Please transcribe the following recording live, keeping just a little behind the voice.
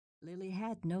Lily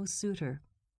had no suitor.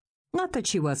 Not that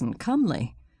she wasn't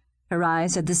comely. Her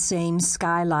eyes had the same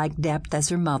sky-like depth as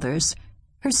her mother's.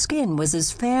 Her skin was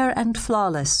as fair and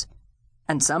flawless.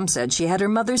 And some said she had her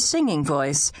mother's singing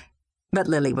voice. But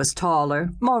Lily was taller,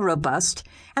 more robust,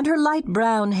 and her light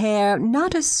brown hair,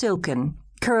 not as silken,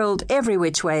 curled every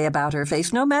which way about her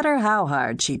face, no matter how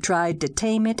hard she tried to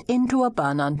tame it into a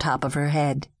bun on top of her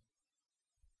head.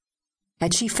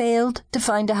 Had she failed to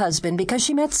find a husband because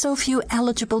she met so few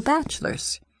eligible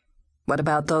bachelors? What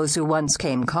about those who once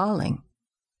came calling?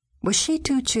 Was she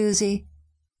too choosy?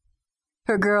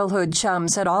 Her girlhood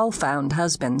chums had all found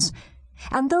husbands,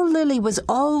 and though Lily was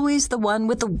always the one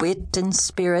with the wit and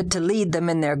spirit to lead them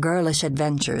in their girlish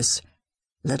adventures,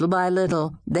 little by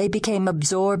little they became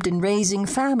absorbed in raising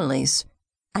families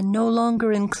and no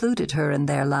longer included her in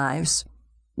their lives,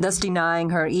 thus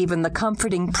denying her even the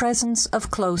comforting presence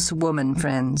of close woman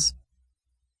friends.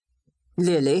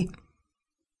 "Lily,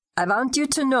 I want you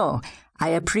to know I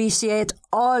appreciate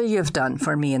all you've done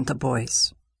for me and the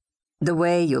boys. The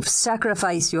way you've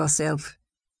sacrificed yourself."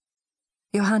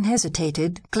 Johann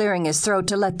hesitated, clearing his throat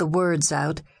to let the words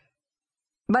out.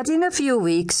 "But in a few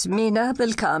weeks, Mina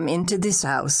will come into this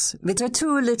house with her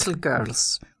 2 little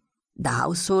girls. The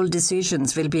household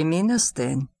decisions will be Mina's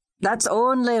then. That's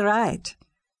only right.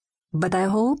 But I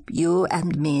hope you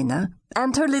and Mina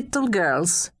and her little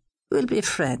girls will be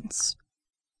friends."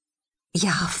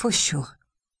 "Yeah, for sure.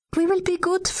 We will be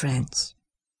good friends."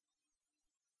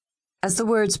 As the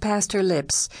words passed her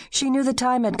lips, she knew the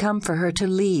time had come for her to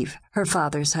leave her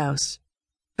father's house.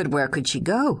 But where could she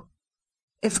go?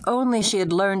 If only she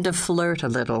had learned to flirt a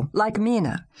little, like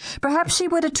Mina, perhaps she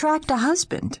would attract a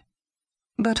husband.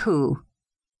 But who?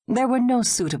 There were no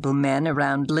suitable men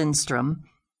around Lindstrom.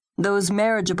 Those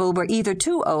marriageable were either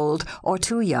too old or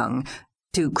too young,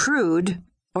 too crude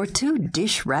or too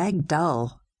dish-rag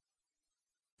dull.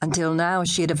 Until now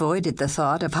she had avoided the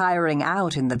thought of hiring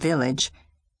out in the village.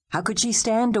 How could she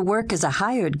stand to work as a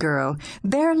hired girl,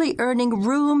 barely earning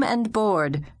room and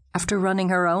board after running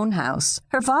her own house,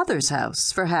 her father's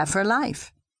house, for half her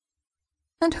life?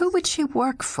 And who would she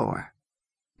work for?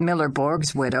 Miller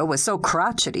Borg's widow was so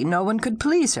crotchety no one could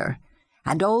please her,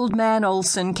 and Old Man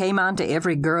Olson came on to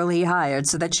every girl he hired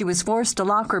so that she was forced to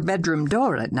lock her bedroom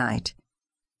door at night.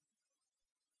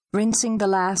 Rinsing the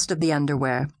last of the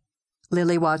underwear,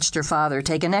 Lily watched her father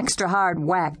take an extra hard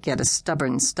whack at a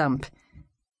stubborn stump.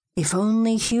 If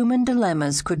only human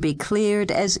dilemmas could be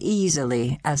cleared as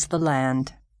easily as the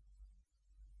land.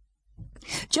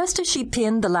 Just as she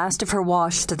pinned the last of her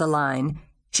wash to the line,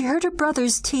 she heard her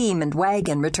brother's team and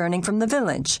wagon returning from the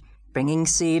village, bringing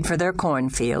seed for their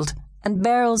cornfield and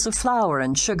barrels of flour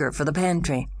and sugar for the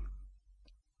pantry.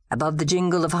 Above the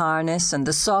jingle of harness and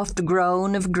the soft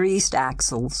groan of greased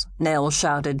axles, Nell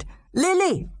shouted,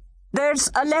 "Lily, there's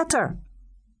a letter!"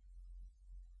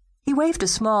 He waved a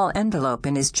small envelope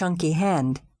in his chunky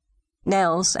hand.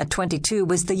 Nell's, at 22,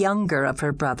 was the younger of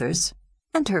her brothers,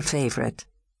 and her favorite.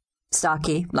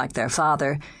 Stocky, like their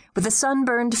father, with a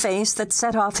sunburned face that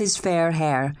set off his fair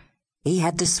hair, he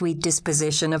had the sweet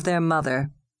disposition of their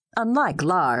mother, unlike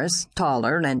Lars,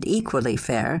 taller and equally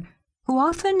fair, who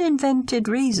often invented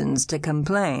reasons to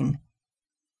complain.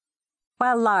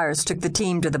 While Lars took the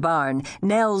team to the barn,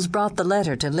 Nels brought the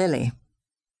letter to Lily.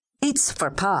 "It's for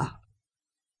Pa."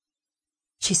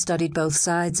 She studied both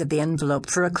sides of the envelope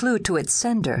for a clue to its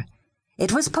sender.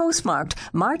 It was postmarked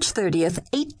March 30th,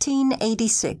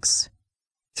 1886,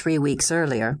 3 weeks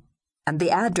earlier, and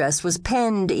the address was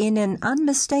penned in an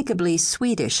unmistakably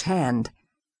Swedish hand.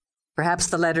 Perhaps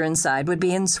the letter inside would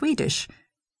be in Swedish.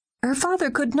 Her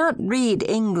father could not read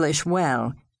English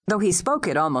well, though he spoke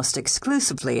it almost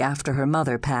exclusively after her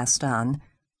mother passed on.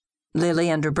 Lily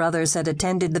and her brothers had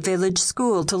attended the village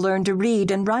school to learn to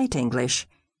read and write English,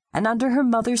 and under her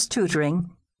mother's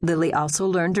tutoring, Lily also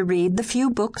learned to read the few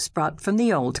books brought from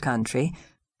the old country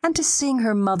and to sing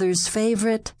her mother's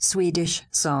favorite Swedish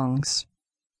songs.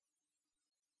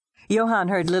 Johann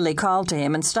heard Lily call to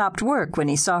him and stopped work when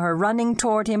he saw her running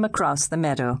toward him across the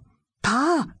meadow.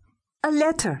 "Pa, a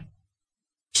letter."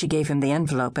 She gave him the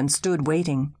envelope and stood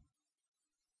waiting.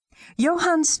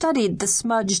 Johann studied the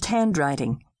smudged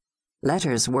handwriting.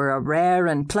 Letters were a rare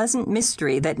and pleasant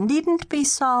mystery that needn't be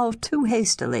solved too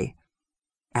hastily.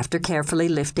 After carefully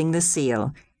lifting the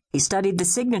seal, he studied the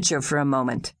signature for a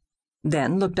moment,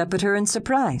 then looked up at her in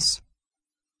surprise.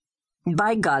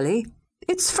 "By golly,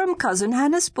 it's from Cousin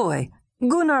Hannah's boy,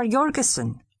 Gunnar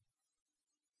Jorgensen."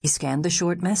 He scanned the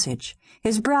short message,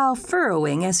 his brow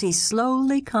furrowing as he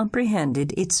slowly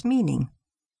comprehended its meaning.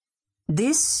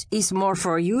 "This is more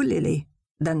for you, Lily,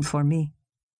 than for me."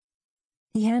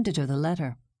 He handed her the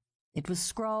letter. It was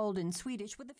scrawled in Swedish with a few